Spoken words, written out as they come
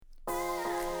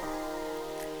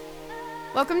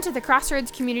Welcome to the Crossroads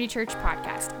Community Church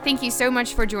podcast. Thank you so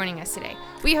much for joining us today.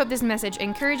 We hope this message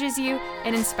encourages you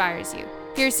and inspires you.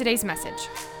 Here's today's message.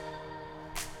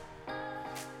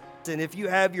 And if you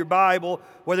have your Bible,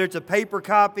 whether it's a paper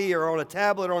copy or on a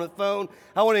tablet or on a phone,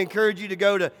 I want to encourage you to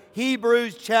go to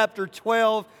Hebrews chapter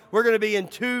 12. We're going to be in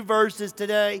 2 verses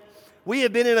today. We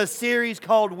have been in a series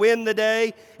called Win the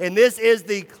Day, and this is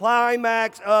the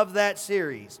climax of that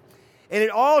series. And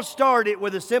it all started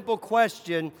with a simple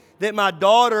question that my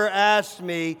daughter asked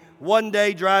me one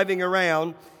day driving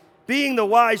around. Being the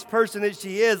wise person that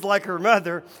she is, like her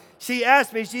mother, she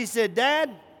asked me, she said, "Dad,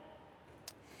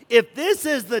 if this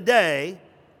is the day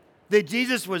that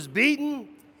Jesus was beaten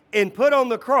and put on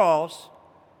the cross,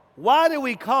 why do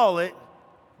we call it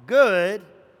Good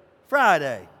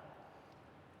Friday?"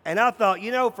 And I thought,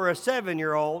 for a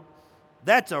 7-year-old,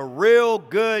 that's a real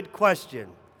good question.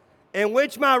 In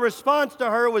which my response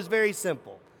to her was very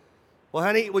simple. Well,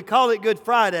 honey, we call it Good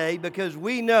Friday because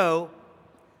we know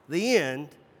the end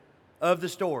of the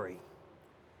story.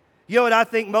 You know what, I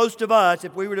think most of us,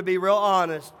 if we were to be real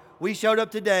honest, we showed up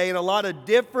today in a lot of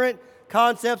different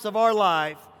concepts of our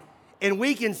life, and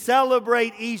we can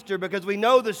celebrate Easter because we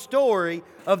know the story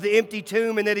of the empty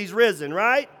tomb and that He's risen,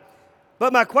 right?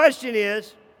 But my question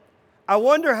is, I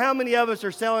wonder how many of us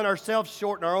are selling ourselves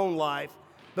short in our own life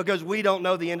because we don't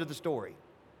know the end of the story.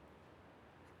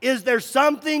 Is there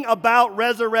something about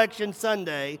Resurrection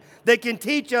Sunday that can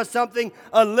teach us something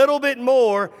a little bit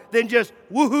more than just,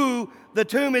 woohoo, the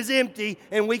tomb is empty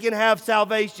and we can have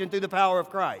salvation through the power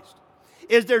of Christ?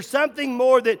 Is there something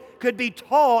more that could be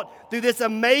taught through this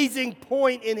amazing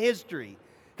point in history?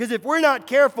 Because if we're not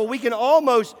careful, we can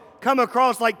almost come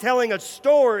across like telling a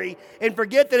story and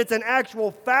forget that it's an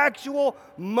actual factual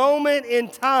moment in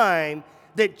time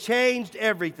that changed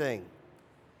everything.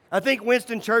 I think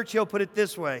Winston Churchill put it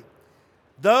this way: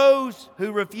 those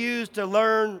who refuse to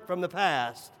learn from the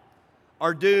past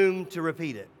are doomed to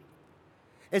repeat it.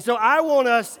 And so I want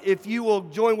us, if you will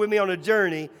join with me on a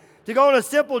journey, to go on a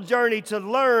simple journey to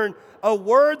learn a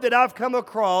word that I've come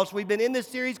across. We've been in this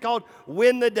series called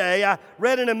Win the Day. I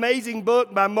read an amazing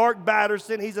book by Mark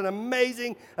Batterson. He's an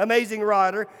amazing, amazing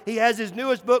writer. He has his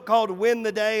newest book called Win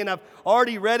the Day, and I've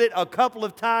already read it a couple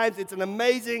of times. It's an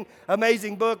amazing,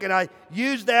 amazing book, and I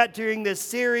used that during this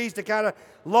series to kind of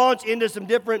launch into some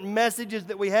different messages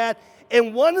that we had.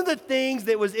 And one of the things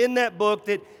that was in that book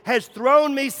that has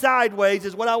thrown me sideways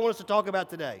is what I want us to talk about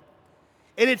today.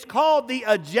 And it's called the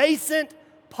adjacent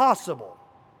possible.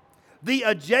 The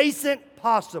adjacent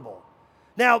possible.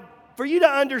 Now, for you to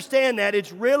understand that,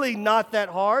 it's really not that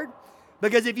hard.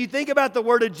 Because if you think about the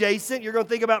word adjacent, you're going to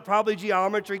think about probably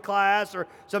geometry class or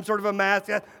some sort of a math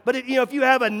class. But if you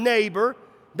have a neighbor,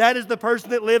 that is the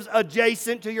person that lives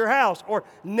adjacent to your house or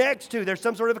next to. There's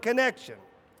some sort of a connection.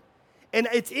 And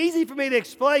it's easy for me to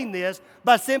explain this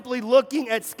by simply looking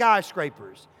at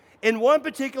skyscrapers. And one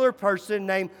particular person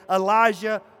named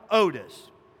Elijah Otis.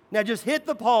 Now just hit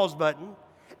the pause button.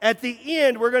 At the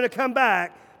end, we're going to come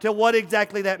back to what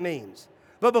exactly that means.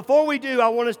 But before we do, I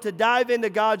want us to dive into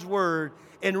God's Word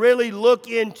and really look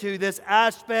into this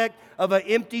aspect of an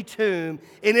empty tomb.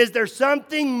 And is there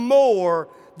something more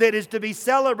that is to be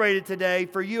celebrated today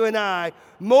for you and I,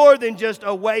 more than just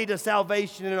a way to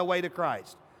salvation and a way to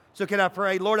Christ? So can I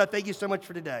pray? Lord, I thank you so much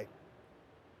for today.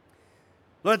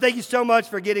 Lord, I thank you so much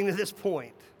for getting to this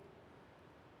point.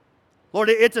 Lord,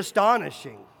 it's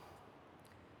astonishing.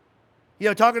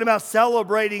 Talking about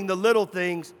celebrating the little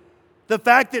things, the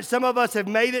fact that some of us have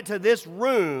made it to this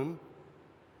room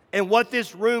and what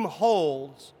this room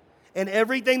holds and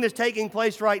everything that's taking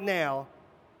place right now,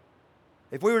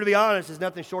 if we were to be honest, is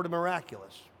nothing short of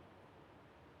miraculous.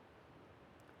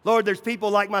 Lord, there's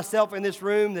people like myself in this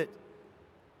room that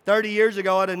 30 years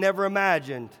ago I'd have never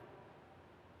imagined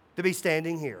to be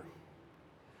standing here.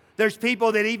 There's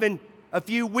people that even a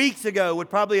few weeks ago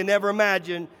would probably have never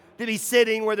imagined to be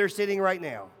sitting where they're sitting right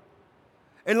now.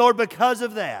 And Lord, because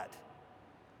of that,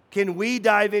 can we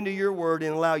dive into your word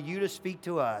and allow you to speak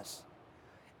to us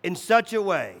in such a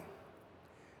way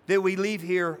that we leave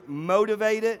here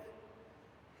motivated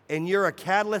and you're a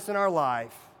catalyst in our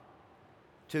life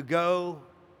to go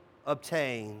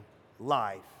obtain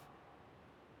life,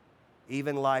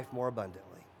 even life more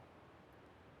abundantly.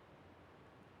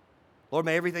 Lord,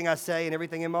 may everything I say and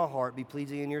everything in my heart be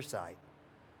pleasing in your sight.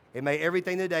 And may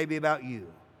everything today be about you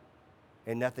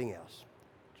and nothing else.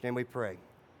 In your name we pray.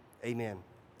 Amen.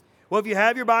 Well, if you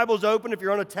have your Bibles open, if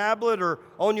you're on a tablet or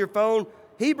on your phone,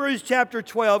 Hebrews chapter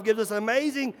 12 gives us an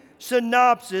amazing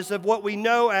synopsis of what we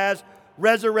know as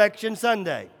Resurrection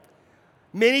Sunday.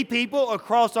 Many people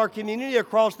across our community,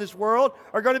 across this world,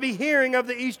 are going to be hearing of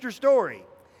the Easter story.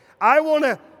 I want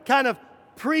to kind of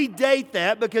predate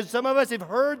that because some of us have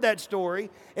heard that story.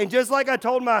 And just like I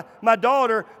told my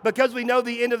daughter, because we know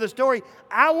the end of the story,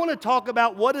 I want to talk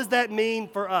about what does that mean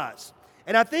for us.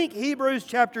 And I think Hebrews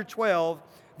chapter 12,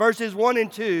 verses 1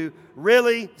 and 2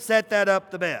 really set that up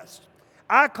the best.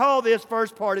 I call this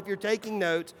first part, if you're taking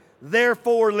notes,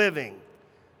 therefore living.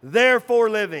 Therefore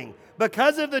living.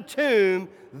 Because of the tomb,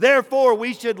 therefore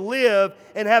we should live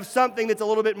and have something that's a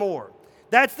little bit more.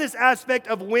 That's this aspect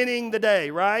of winning the day,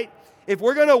 right? If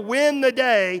we're going to win the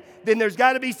day, then there's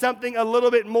got to be something a little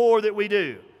bit more that we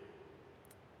do.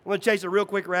 I'm going to chase a real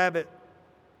quick rabbit.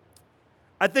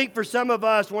 I think for some of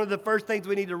us, one of the first things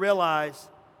we need to realize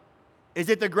is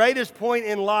that the greatest point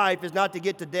in life is not to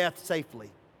get to death safely.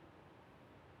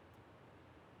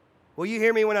 Will you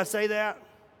hear me when I say that?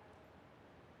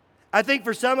 I think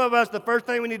for some of us, the first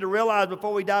thing we need to realize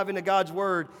before we dive into God's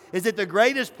Word is that the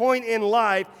greatest point in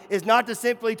life is not to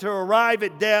simply to arrive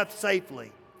at death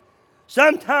safely.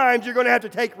 Sometimes you're going to have to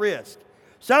take risks.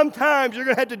 Sometimes you're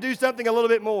going to have to do something a little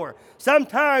bit more.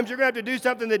 Sometimes you're going to have to do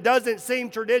something that doesn't seem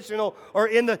traditional you're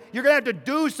going to have to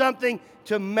do something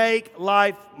to make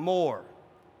life more.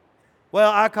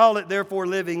 Well, I call it therefore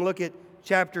living. Look at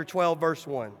chapter 12, verse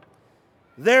 1.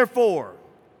 Therefore.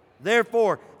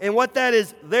 And what that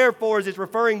is therefore is it's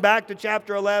referring back to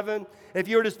chapter 11. If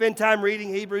you were to spend time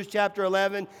reading Hebrews chapter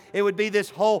 11, it would be this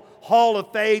whole hall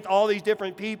of faith, all these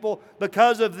different people.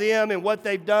 Because of them and what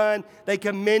they've done, they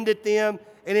commended them.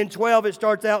 And in 12 it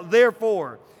starts out,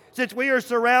 therefore, since we are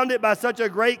surrounded by such a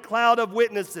great cloud of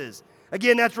witnesses.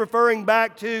 Again, that's referring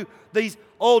back to these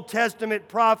Old Testament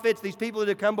prophets, these people that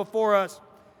have come before us.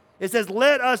 It says,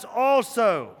 let us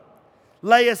also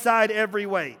lay aside every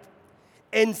weight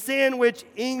and sin which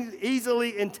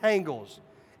easily entangles,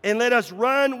 and let us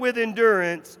run with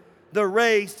endurance the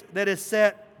race that is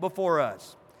set before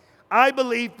us. I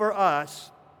believe for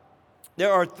us,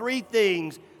 there are three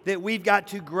things that we've got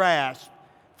to grasp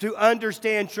to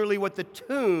understand truly what the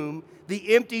tomb,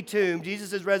 the empty tomb,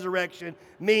 Jesus' resurrection,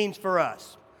 means for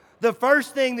us. The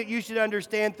first thing that you should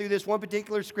understand through this one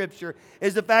particular scripture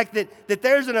is the fact that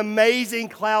there's an amazing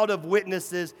cloud of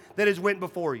witnesses that has went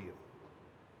before you.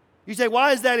 You say,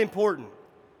 why is that important?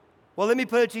 Well, let me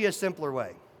put it to you a simpler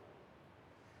way.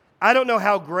 I don't know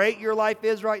how great your life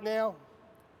is right now,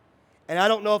 and I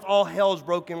don't know if all hell's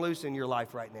broken loose in your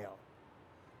life right now.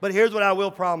 But here's what I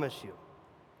will promise you.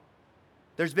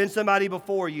 There's been somebody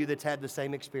before you that's had the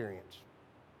same experience.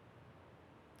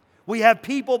 We have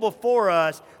people before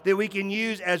us that we can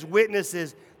use as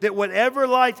witnesses that whatever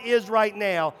life is right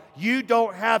now, you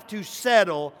don't have to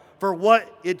settle for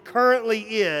what it currently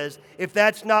is if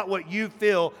that's not what you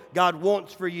feel God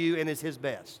wants for you and is His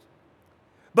best.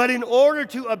 But in order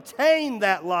to obtain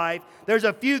that life, there's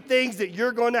a few things that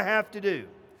you're going to have to do.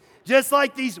 Just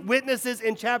like these witnesses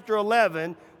in chapter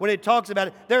 11, when it talks about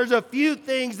it, there's a few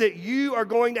things that you are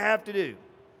going to have to do.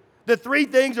 The three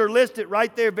things are listed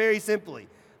right there very simply.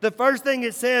 The first thing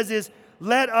it says is,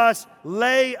 let us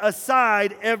lay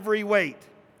aside every weight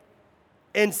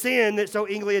and sin that so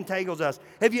easily entangles us.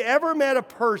 Have you ever met a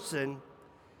person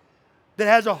that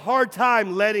has a hard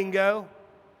time letting go?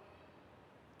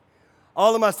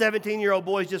 All of my 17-year-old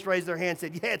boys just raised their hand and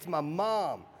said, yeah, it's my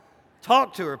mom.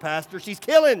 Talk to her, Pastor. She's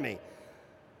killing me.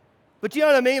 But you know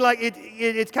what I mean? Like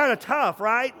it's kind of tough,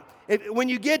 right? When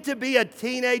you get to be a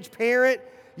teenage parent,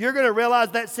 you're going to realize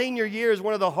that senior year is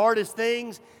one of the hardest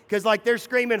things because like they're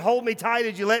screaming, hold me tight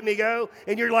as you let me go.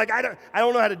 And you're like, I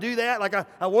don't know how to do that. Like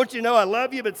I want you to know I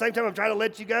love you, but at the same time I'm trying to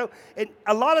let you go. And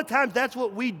a lot of times that's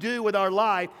what we do with our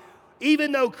life.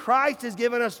 Even though Christ has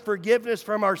given us forgiveness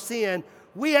from our sin,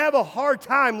 we have a hard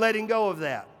time letting go of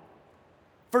that.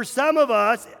 For some of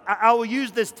us, I will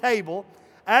use this table.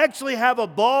 I actually have a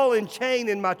ball and chain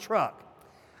in my truck.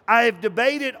 I have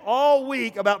debated all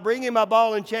week about bringing my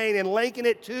ball and chain and linking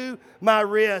it to my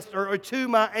wrist or to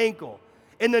my ankle.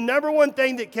 And the number one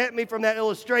thing that kept me from that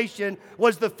illustration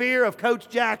was the fear of Coach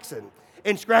Jackson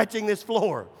and scratching this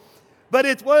floor. But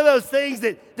it's one of those things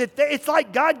that it's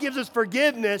like God gives us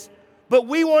forgiveness, but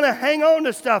we want to hang on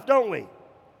to stuff, don't we?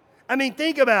 I mean,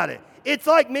 think about it. It's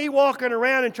like me walking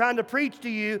around and trying to preach to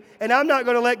you, and I'm not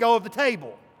going to let go of the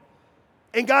table.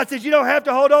 And God says, you don't have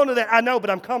to hold on to that. I know, but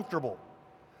I'm comfortable.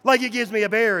 Like it gives me a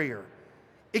barrier.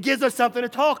 It gives us something to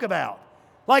talk about.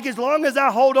 Like as long as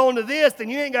I hold on to this, then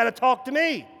you ain't got to talk to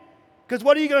me. Because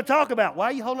what are you going to talk about? Why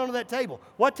are you holding on to that table?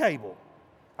 What table?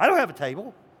 I don't have a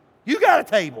table. You got a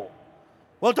table.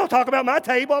 Well, don't talk about my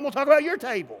table. I'm going to talk about your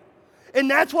table. And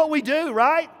that's what we do,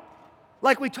 right?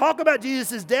 Like we talk about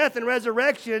Jesus' death and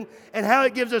resurrection and how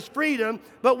it gives us freedom,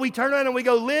 but we turn around and we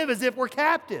go live as if we're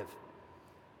captive.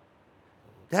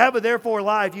 To have a therefore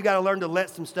life, you got to learn to let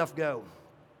some stuff go.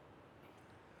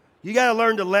 You got to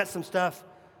learn to let some stuff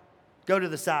go to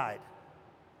the side.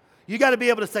 You got to be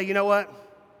able to say, you know what?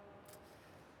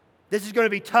 This is going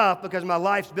to be tough because my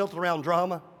life's built around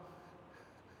drama.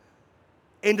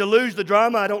 And to lose the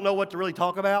drama, I don't know what to really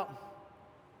talk about.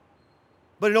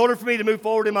 But in order for me to move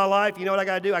forward in my life, you know what I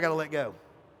got to do? I got to let go.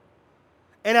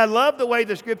 And I love the way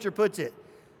the scripture puts it,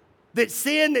 that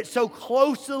sin that so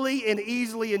closely and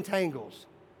easily entangles.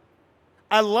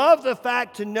 I love the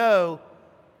fact to know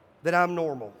that I'm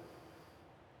normal.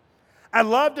 I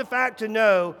love the fact to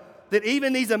know that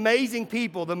even these amazing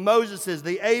people, the Moseses,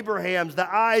 the Abrahams,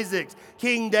 the Isaacs,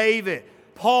 King David,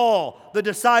 Paul, the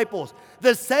disciples,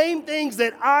 the same things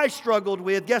that I struggled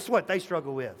with, guess what? They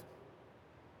struggle with.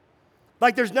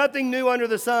 Like there's nothing new under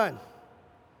the sun.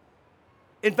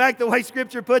 In fact, the way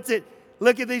Scripture puts it,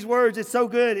 look at these words, it's so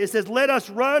good. It says, let us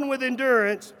run with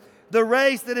endurance the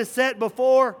race that is set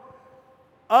before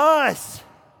us.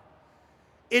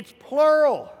 It's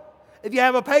plural. If you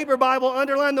have a paper Bible,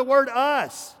 underline the word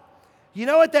us. You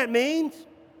know what that means?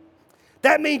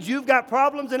 That means you've got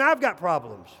problems and I've got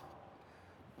problems.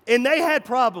 And they had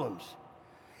problems.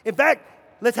 In fact,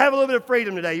 let's have a little bit of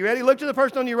freedom today. You ready? Look to the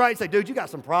person on your right and say, dude, you got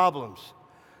some problems.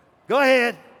 Go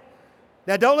ahead.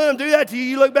 Now, don't let them do that to you.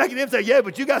 You look back at them and say, yeah,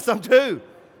 but you got some too.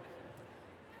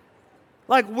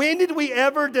 Like, when did we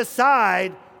ever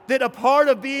decide that a part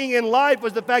of being in life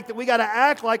was the fact that we got to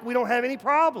act like we don't have any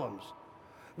problems?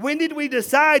 When did we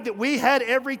decide that we had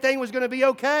everything was going to be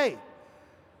okay?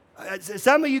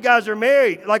 Some of you guys are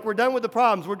married, like we're done with the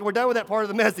problems. We're done with that part of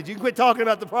the message. You can quit talking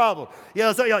about the problem.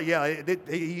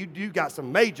 You got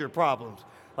some major problems.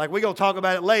 Like we're going to talk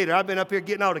about it later. I've been up here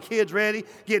getting all the kids ready,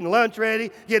 getting lunch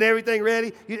ready, getting everything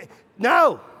ready.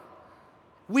 No.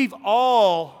 We've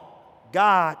all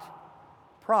got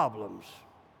problems.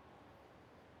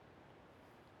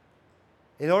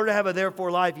 In order to have a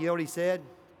therefore life, you know what he said?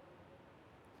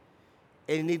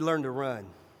 And you need to learn to run.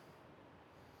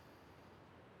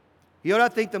 You know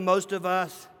what I think the most of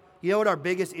us, you know what our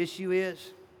biggest issue is?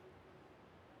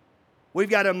 We've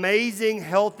got amazing,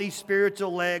 healthy,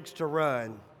 spiritual legs to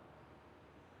run,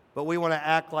 but we want to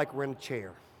act like we're in a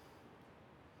chair.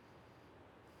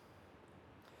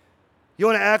 You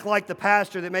want to act like the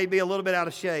pastor that may be a little bit out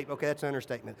of shape. Okay, that's an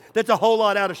understatement. That's a whole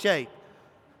lot out of shape.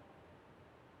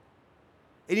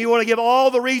 And you want to give all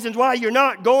the reasons why you're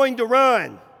not going to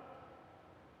run.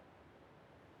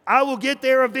 I will get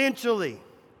there eventually.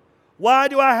 Why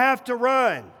do I have to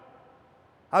run?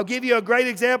 I'll give you a great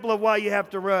example of why you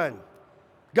have to run.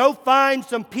 Go find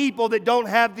some people that don't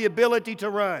have the ability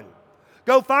to run.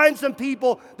 Go find some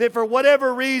people that for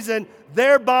whatever reason,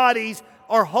 their bodies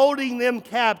are holding them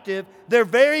captive. They're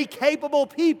very capable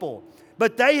people,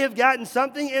 but they have gotten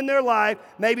something in their life,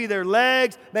 maybe their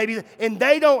legs, and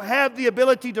they don't have the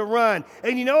ability to run.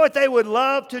 And you know what they would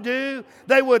love to do?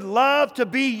 They would love to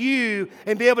be you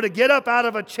and be able to get up out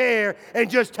of a chair and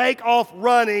just take off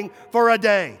running for a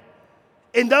day.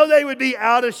 And though they would be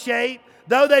out of shape,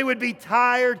 though they would be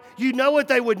tired, you know what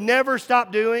they would never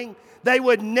stop doing? They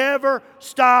would never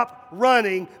stop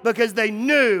running because they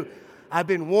knew, I've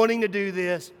been wanting to do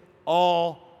this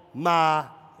all my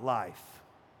life.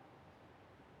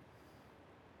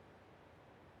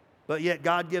 But yet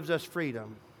God gives us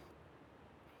freedom,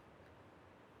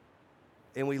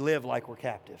 and we live like we're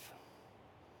captive.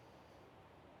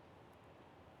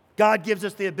 God gives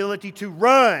us the ability to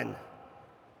run,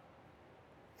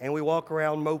 and we walk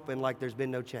around moping like there's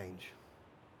been no change.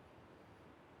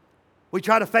 We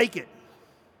try to fake it.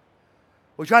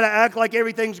 We try to act like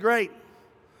everything's great.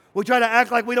 We try to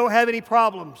act like we don't have any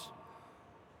problems.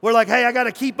 We're like, hey, I got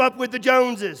to keep up with the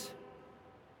Joneses.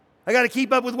 I got to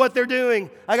keep up with what they're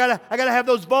doing. I got to have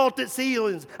those vaulted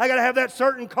ceilings. I got to have that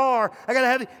certain car.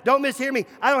 Don't mishear me.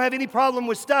 I don't have any problem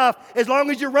with stuff as long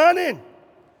as you're running.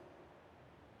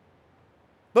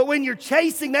 But when you're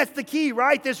chasing, that's the key,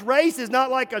 right? This race is not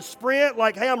like a sprint,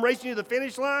 like, hey, I'm racing you to the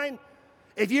finish line.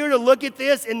 If you were to look at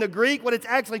this in the Greek, what it's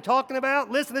actually talking about,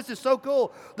 listen, this is so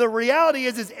cool. The reality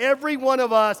is every one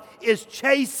of us is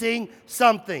chasing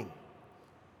something.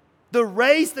 The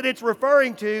race that it's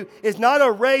referring to is not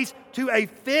a race to a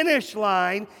finish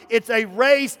line. It's a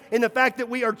race in the fact that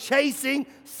we are chasing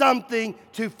something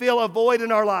to fill a void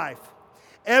in our life.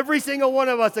 Every single one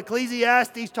of us,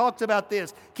 Ecclesiastes talks about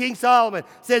this. King Solomon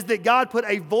says that God put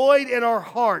a void in our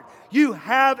heart. You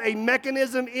have a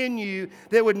mechanism in you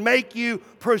that would make you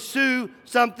pursue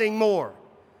something more.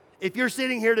 If you're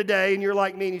sitting here today and you're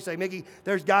like me and you say, Mickey,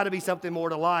 there's got to be something more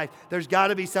to life. There's got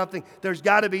to be something. There's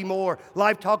got to be more.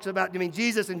 Life talks about,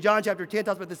 Jesus in John chapter 10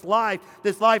 talks about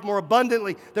this life more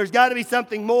abundantly. There's got to be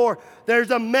something more. There's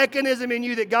a mechanism in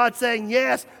you that God's saying,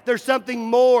 yes, there's something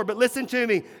more. But listen to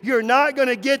me. You're not going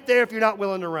to get there if you're not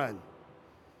willing to run.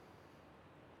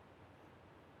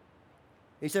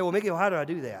 You say, well, Mickey, how do I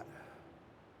do that?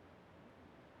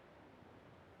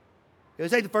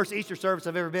 This ain't the first Easter service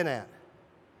I've ever been at.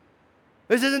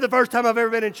 This isn't the first time I've ever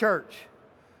been in church.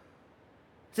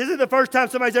 This isn't the first time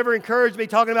somebody's ever encouraged me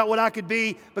talking about what I could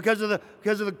be because of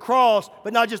the cross,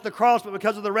 but not just the cross, but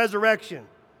because of the resurrection.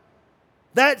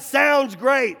 That sounds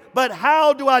great, but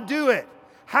how do I do it?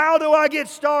 How do I get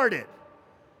started?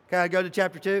 Can I go to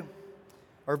chapter 2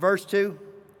 or verse 2?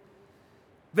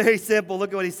 Very simple.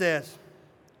 Look at what he says.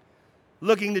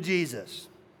 Looking to Jesus.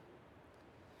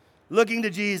 Looking to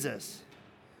Jesus,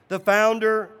 the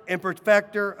founder and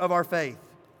perfecter of our faith.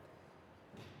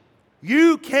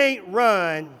 You can't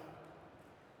run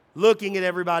looking at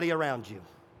everybody around you.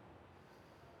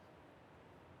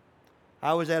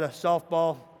 I was at a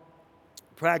softball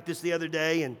practice the other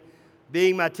day, and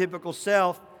being my typical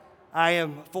self, I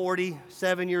am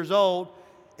 47 years old,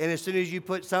 and as soon as you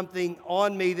put something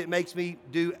on me that makes me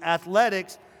do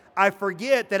athletics, I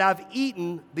forget that I've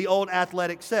eaten the old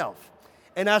athletic self.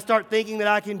 And I start thinking that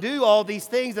I can do all these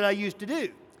things that I used to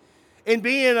do. And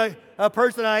being a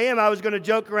person I am, I was going to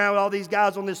joke around with all these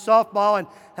guys on this softball, and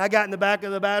I got in the back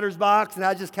of the batter's box, and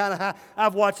I just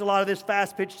I've watched a lot of this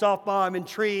fast-pitch softball. I'm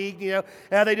intrigued,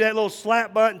 how they do that little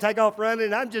slap bunt and take off running,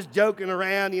 and I'm just joking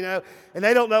around, and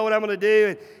they don't know what I'm going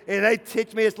to do, and they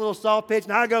pitch me this little soft pitch,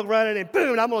 and I go running, and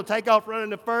boom, I'm going to take off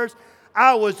running to first.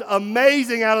 I was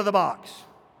amazing out of the box.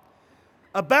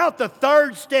 About the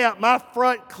third step, my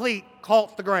front cleat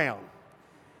caught the ground.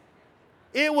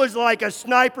 It was like a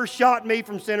sniper shot me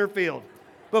from center field.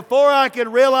 Before I could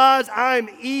realize I'm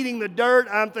eating the dirt,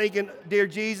 I'm thinking, dear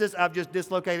Jesus, I've just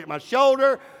dislocated my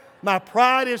shoulder. My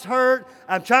pride is hurt.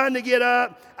 I'm trying to get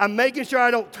up. I'm making sure I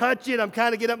don't touch it. I'm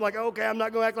kind of getting up like, okay, I'm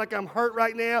not going to act like I'm hurt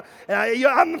right now. And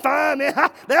I'm fine,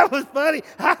 man. That was funny.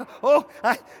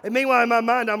 And meanwhile, in my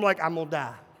mind, I'm like, I'm going to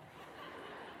die.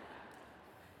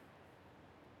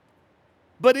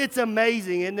 But it's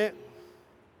amazing, isn't it?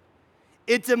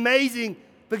 It's amazing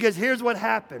because here's what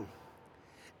happened.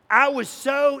 I was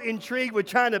so intrigued with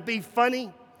trying to be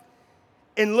funny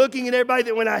and looking at everybody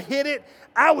that when I hit it,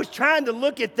 I was trying to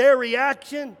look at their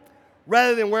reaction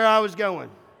rather than where I was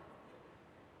going.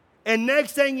 And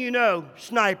next thing you know,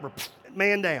 sniper,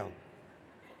 man down.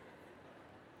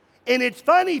 And it's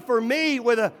funny for me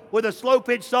with a slow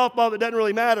pitch softball that doesn't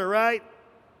really matter, right?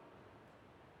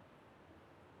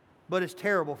 But it's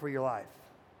terrible for your life.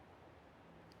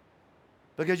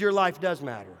 Because your life does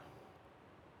matter.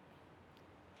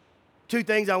 Two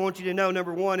things I want you to know.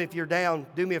 Number one, if you're down,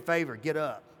 do me a favor, get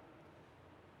up.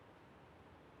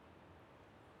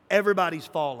 Everybody's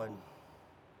fallen.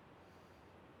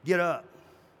 Get up.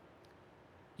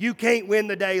 You can't win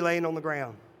the day laying on the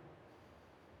ground.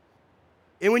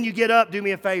 And when you get up, do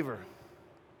me a favor.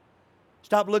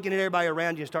 Stop looking at everybody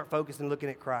around you and start focusing and looking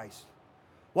at Christ.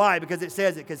 Why? Because it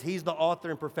says it, because He's the author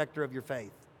and perfecter of your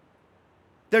faith.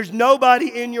 There's nobody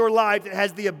in your life that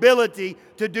has the ability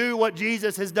to do what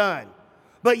Jesus has done.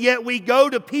 But yet we go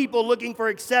to people looking for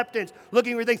acceptance,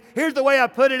 looking for things. Here's the way I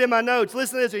put it in my notes.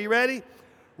 Listen to this. Are you ready?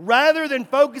 Rather than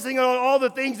focusing on all the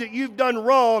things that you've done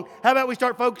wrong, how about we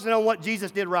start focusing on what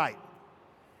Jesus did right?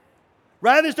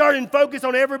 Rather than starting to focus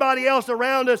on everybody else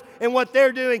around us and what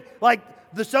they're doing, like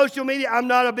the social media, I'm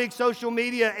not a big social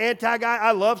media anti-guy.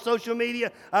 I love social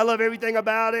media. I love everything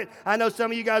about it. I know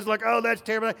some of you guys are like, oh, that's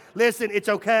terrible. Listen, it's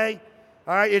okay.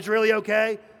 All right, it's really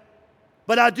okay.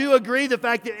 But I do agree the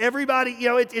fact that everybody,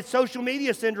 it's social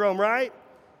media syndrome, right?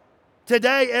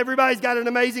 Today, everybody's got an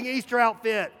amazing Easter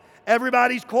outfit.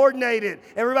 Everybody's coordinated.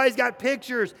 Everybody's got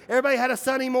pictures. Everybody had a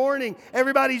sunny morning.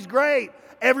 Everybody's great.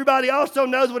 Everybody also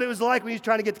knows what it was like when he was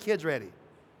trying to get the kids ready.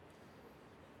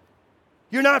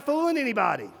 You're not fooling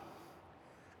anybody.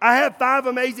 I have 5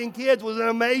 amazing kids with an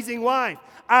amazing wife.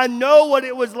 I know what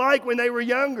it was like when they were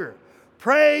younger.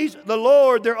 Praise the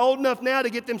Lord, they're old enough now to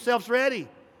get themselves ready.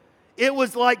 It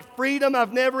was like freedom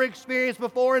I've never experienced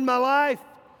before in my life.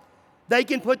 They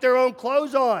can put their own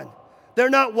clothes on. They're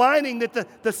not whining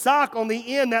that the sock on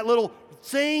the end, that little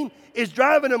seam, is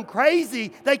driving them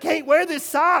crazy. They can't wear this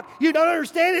sock. You don't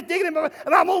understand it. Thinking,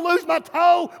 I'm going to lose my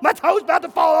toe. My toe's about to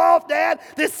fall off, Dad.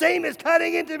 This seam is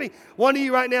cutting into me. One of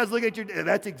you right now is looking at your,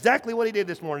 that's exactly what he did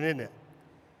this morning, isn't it?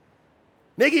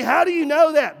 Mickey, how do you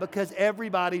know that? Because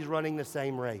everybody's running the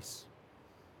same race.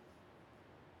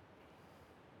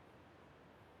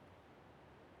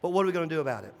 But what are we going to do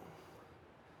about it?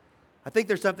 I think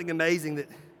there's something amazing that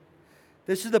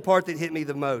this is the part that hit me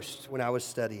the most when I was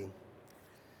studying.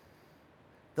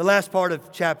 The last part of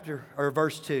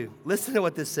verse 2. Listen to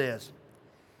what this says.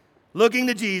 Looking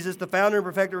to Jesus, the founder and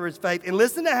perfecter of his faith, and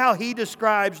listen to how he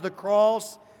describes the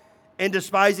cross and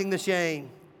despising the shame.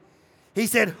 He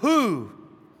said, who,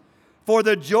 for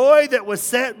the joy that was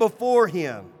set before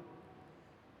him,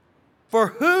 for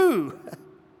who,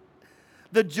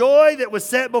 the joy that was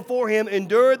set before him,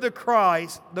 endured the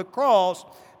cross,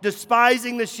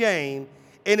 despising the shame,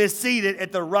 and is seated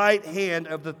at the right hand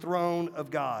of the throne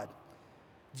of God.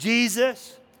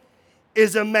 Jesus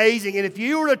is amazing. And if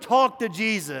you were to talk to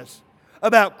Jesus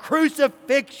about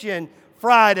Crucifixion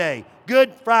Friday,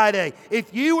 Good Friday,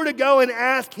 if you were to go and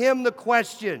ask him the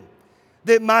question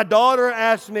that my daughter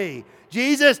asked me,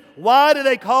 Jesus, why do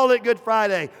they call it Good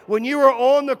Friday? When you were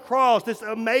on the cross, this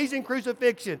amazing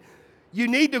crucifixion, you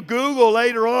need to Google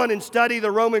later on and study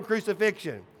the Roman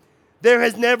crucifixion. There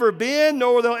has never been,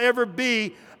 nor will there ever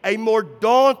be, a more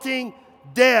daunting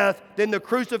death than the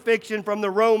crucifixion from the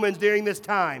Romans during this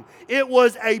time. It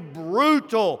was a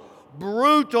brutal,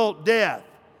 brutal death.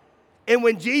 And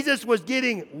when Jesus was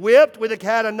getting whipped with a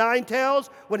cat of nine tails,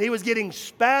 when he was getting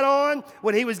spat on,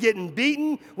 when he was getting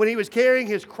beaten, when he was carrying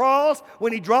his cross,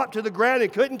 when he dropped to the ground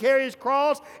and couldn't carry his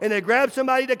cross, and they grabbed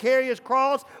somebody to carry his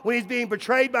cross, when he's being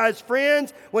betrayed by his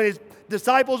friends, when his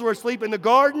disciples were asleep in the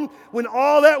garden, when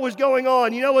all that was going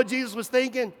on, you know what Jesus was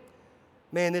thinking?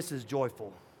 Man, this is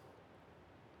joyful.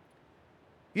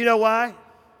 You know why?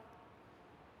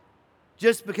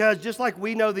 Just like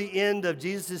we know the end of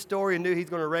Jesus' story and knew he's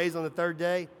going to raise on the third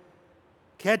day,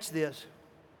 catch this.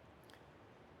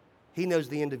 He knows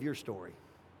the end of your story.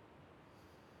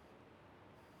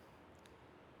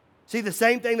 See, the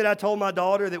same thing that I told my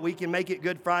daughter that we can make it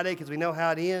Good Friday because we know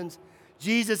how it ends.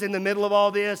 Jesus, in the middle of all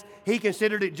this, he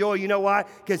considered it joy. You know why?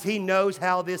 Because he knows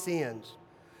how this ends.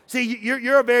 See,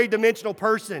 you're a very dimensional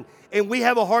person, and we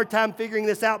have a hard time figuring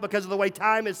this out because of the way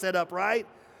time is set up, right?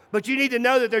 But you need to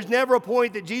know that there's never a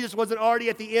point that Jesus wasn't already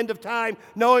at the end of time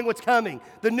knowing what's coming.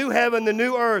 The new heaven, the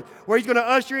new earth, where he's going to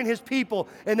usher in his people,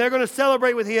 and they're going to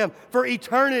celebrate with him for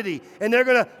eternity. And they're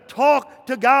going to talk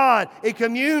to God and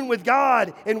commune with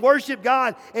God and worship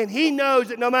God. And he knows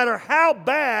that no matter how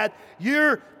bad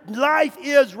your life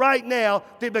is right now,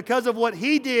 that because of what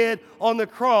he did on the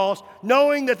cross,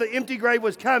 knowing that the empty grave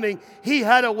was coming, he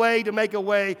had a way to make a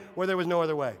way where there was no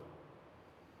other way.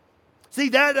 See,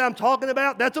 that I'm talking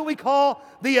about, that's what we call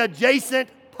the adjacent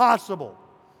possible.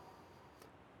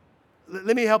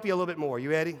 Let me help you a little bit more. You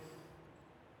ready?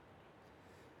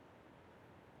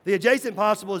 The adjacent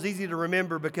possible is easy to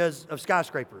remember because of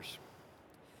skyscrapers.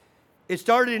 It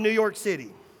started in New York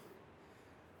City.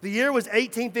 The year was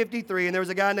 1853, and there was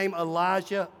a guy named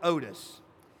Elijah Otis.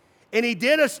 And he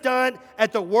did a stunt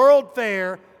at the World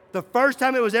Fair, the first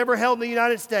time it was ever held in the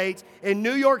United States, in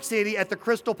New York City at the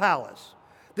Crystal Palace.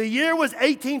 The year was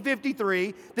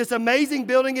 1853. This amazing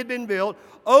building had been built.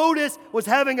 Otis was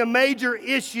having a major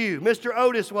issue. Mr.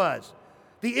 Otis was.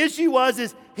 The issue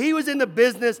is he was in the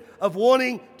business of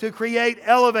wanting to create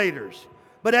elevators.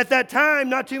 But at that time,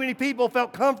 not too many people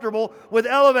felt comfortable with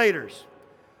elevators.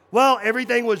 Well,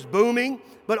 everything was booming,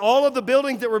 but all of the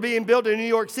buildings that were being built in New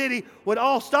York City would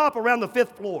all stop around the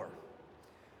 5th floor.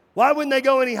 Why wouldn't they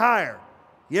go any higher?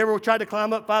 You ever tried to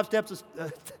climb up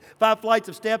 5 flights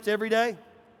of steps every day?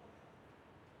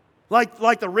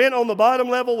 Like the rent on the bottom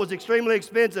level was extremely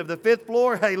expensive. The 5th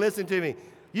floor, hey, listen to me.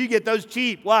 You get those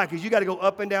cheap. Why? Because you got to go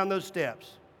up and down those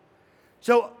steps.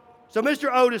 So Mr.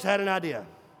 Otis had an idea.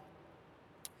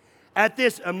 At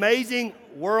this amazing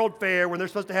World Fair, where they're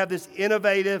supposed to have this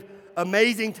innovative,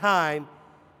 amazing time,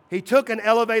 he took an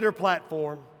elevator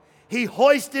platform. He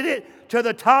hoisted it to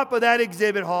the top of that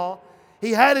exhibit hall.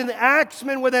 He had an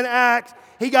axeman with an axe.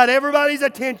 He got everybody's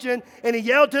attention, and he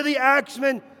yelled to the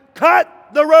axeman, "Cut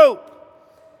the rope!"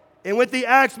 And with the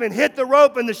axeman hit the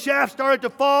rope, and the shaft started to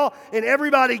fall, and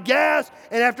everybody gasped,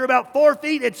 and after about 4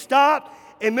 feet, it stopped,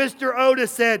 and Mr.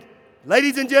 Otis said,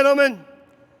 "Ladies and gentlemen,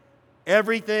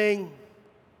 everything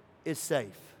is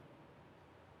safe."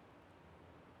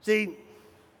 See,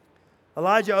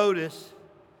 Elijah Otis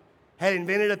had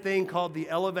invented a thing called the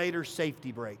elevator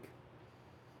safety brake.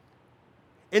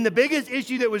 And the biggest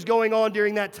issue that was going on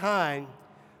during that time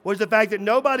was the fact that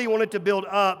nobody wanted to build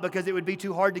up because it would be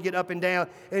too hard to get up and down.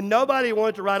 And nobody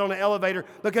wanted to ride on an elevator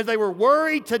because they were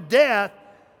worried to death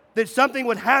that something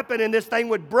would happen and this thing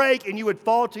would break and you would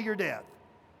fall to your death.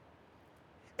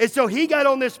 And so he got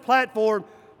on this platform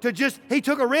he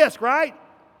took a risk, right?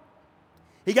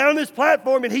 He got on this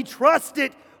platform and he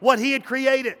trusted what he had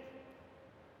created.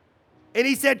 And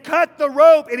he said, cut the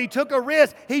rope, and he took a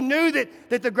risk. He knew that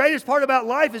the greatest part about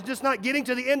life is just not getting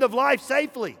to the end of life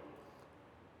safely.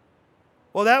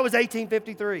 Well, that was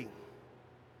 1853.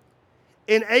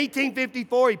 In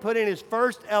 1854, he put in his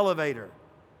first elevator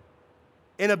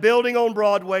in a building on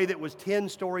Broadway that was 10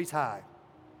 stories high.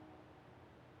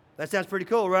 That sounds pretty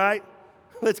cool, right?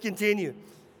 Let's continue.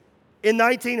 By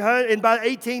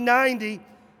 1890,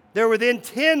 there were then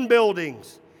 10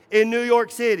 buildings in New York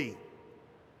City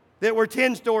that were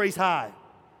 10 stories high.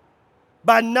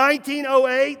 By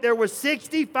 1908, there were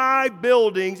 65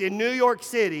 buildings in New York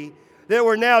City that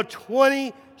were now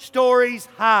 20 stories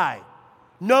high.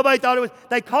 Nobody thought it was,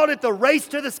 they called it the race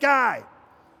to the sky.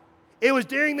 It was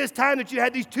during this time that you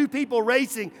had these two people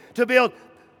racing to build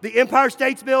the Empire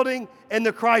State Building and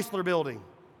the Chrysler Building.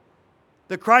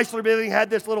 The Chrysler Building had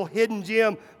this little hidden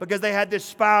gem because they had this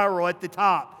spiral at the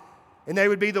top. And they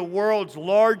would be the world's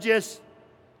largest,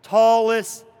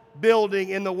 tallest building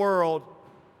in the world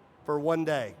for one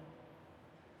day.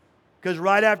 Because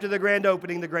right after the grand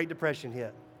opening, the Great Depression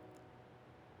hit.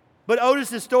 But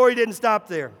Otis's story didn't stop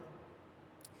there.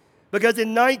 Because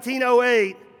in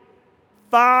 1908,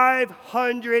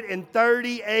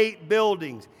 538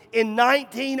 buildings. In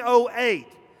 1908,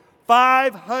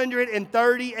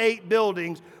 538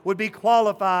 buildings would be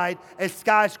qualified as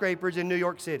skyscrapers in New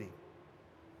York City.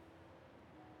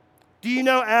 Do you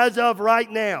know, as of right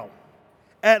now,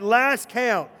 at last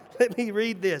count, let me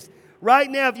read this. Right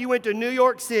now, if you went to New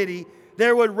York City,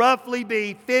 there would roughly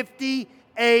be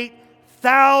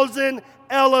 58,000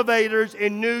 elevators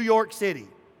in New York City.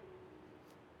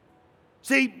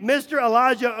 See, Mr.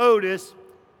 Elijah Otis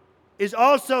is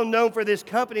also known for this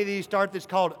company that he started that's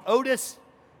called Otis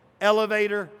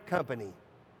Elevator Company.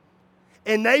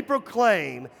 And they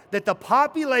proclaim that the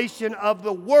population of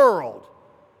the world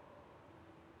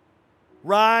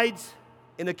rides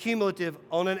in a cumulative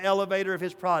on an elevator of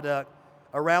his product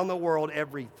around the world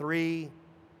every 3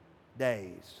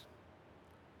 days.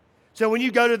 So when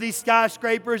you go to these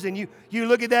skyscrapers and you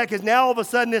look at that, because now all of a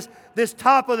sudden this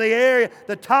top of the area,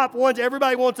 the top ones,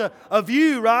 everybody wants a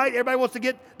view, right? Everybody wants to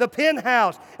get the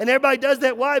penthouse. And everybody does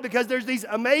that. Why? Because there's these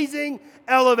amazing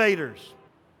elevators.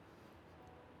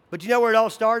 But you know where it all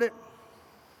started?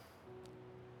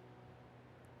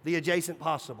 The adjacent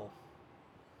possible.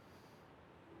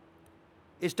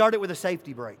 It started with a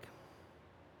safety brake.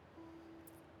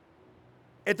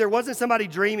 If there wasn't somebody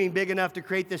dreaming big enough to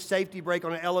create this safety brake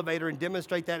on an elevator and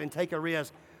demonstrate that and take a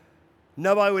risk,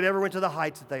 nobody would ever went to the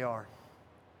heights that they are.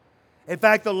 In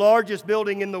fact, the largest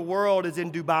building in the world is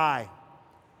in Dubai.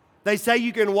 They say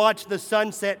you can watch the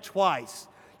sunset twice.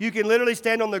 You can literally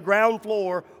stand on the ground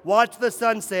floor, watch the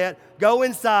sunset, go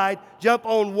inside, jump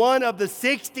on one of the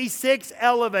 66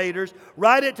 elevators,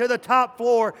 ride it to the top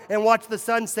floor, and watch the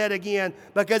sunset again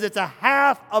because it's a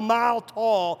half a mile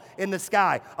tall in the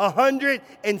sky,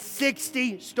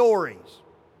 160 stories.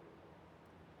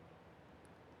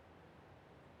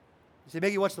 You say,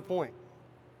 Mickey, what's the point?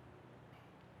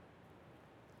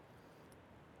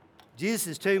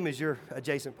 Jesus' tomb is your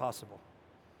adjacent possible.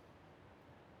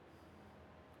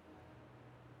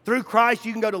 Through Christ,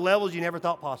 you can go to levels you never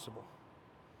thought possible.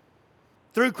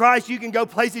 Through Christ, you can go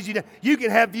places you can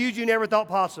have views you never thought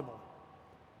possible.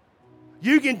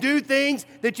 You can do things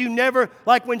that you never,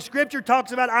 like when Scripture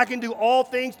talks about, I can do all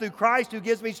things through Christ who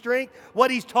gives me strength.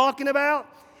 What he's talking about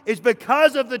is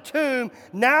because of the tomb,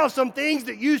 now some things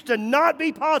that used to not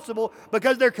be possible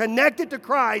because they're connected to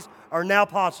Christ are now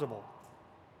possible.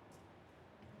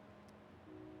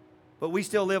 But we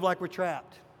still live like we're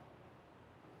trapped.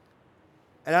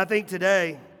 And I think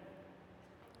today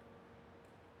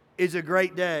is a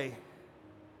great day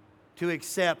to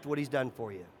accept what he's done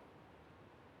for you.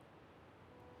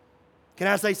 Can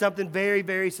I say something very,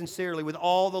 very sincerely with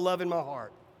all the love in my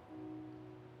heart?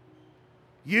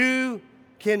 You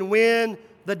can win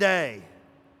the day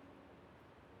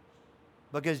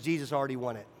because Jesus already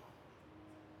won it.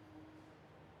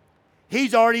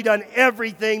 He's already done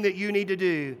everything that you need to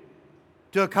do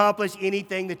to accomplish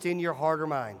anything that's in your heart or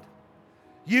mind.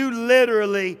 You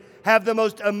literally have the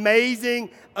most amazing,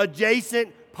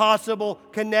 adjacent possible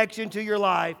connection to your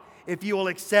life if you will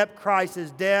accept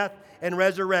Christ's death and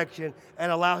resurrection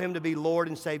and allow him to be Lord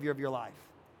and Savior of your life.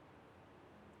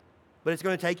 But it's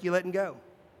going to take you letting go.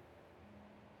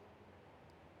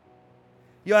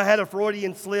 You know, I had a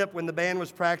Freudian slip when the band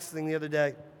was practicing the other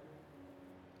day.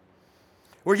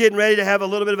 We're getting ready to have a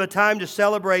little bit of a time to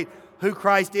celebrate who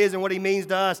Christ is and what he means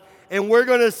to us. And we're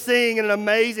going to sing an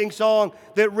amazing song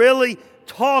that really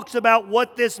talks about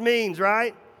what this means,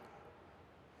 right?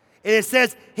 And it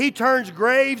says, he turns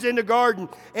graves into garden.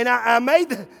 And I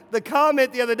made the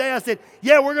comment the other day. I said,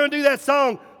 yeah, we're going to do that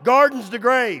song, gardens to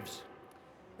graves.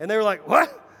 And they were like,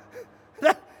 what?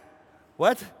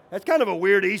 What? That's kind of a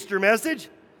weird Easter message.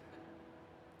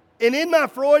 And in my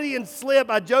Freudian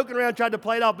slip, I joking around tried to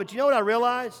play it off, but you know what I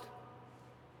realized?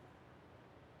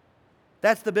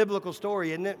 That's the biblical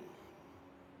story, isn't it?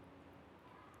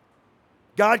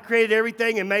 God created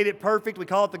everything and made it perfect. We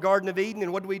call it the Garden of Eden,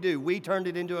 and what do? We turned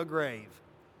it into a grave.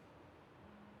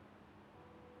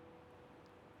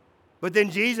 But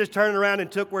then Jesus turned around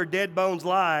and took where dead bones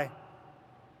lie,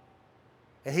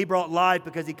 and he brought life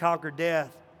because he conquered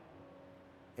death.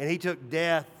 And he took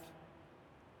death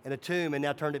and a tomb and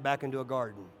now turned it back into a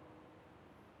garden.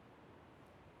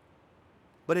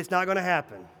 But it's not going to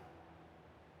happen.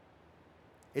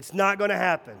 It's not going to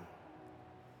happen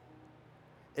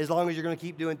as long as you're going to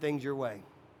keep doing things your way.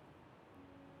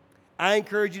 I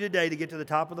encourage you today to get to the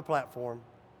top of the platform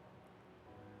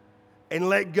and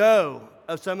let go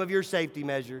of some of your safety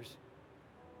measures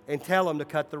and tell them to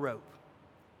cut the rope.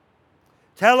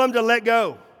 Tell them to let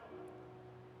go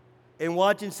and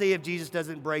watch and see if Jesus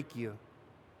doesn't break you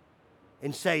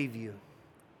and save you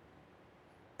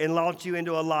and launch you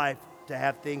into a life to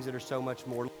have things that are so much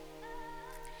more.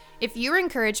 If you were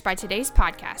encouraged by today's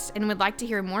podcast and would like to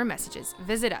hear more messages,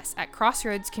 visit us at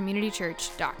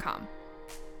crossroadscommunitychurch.com.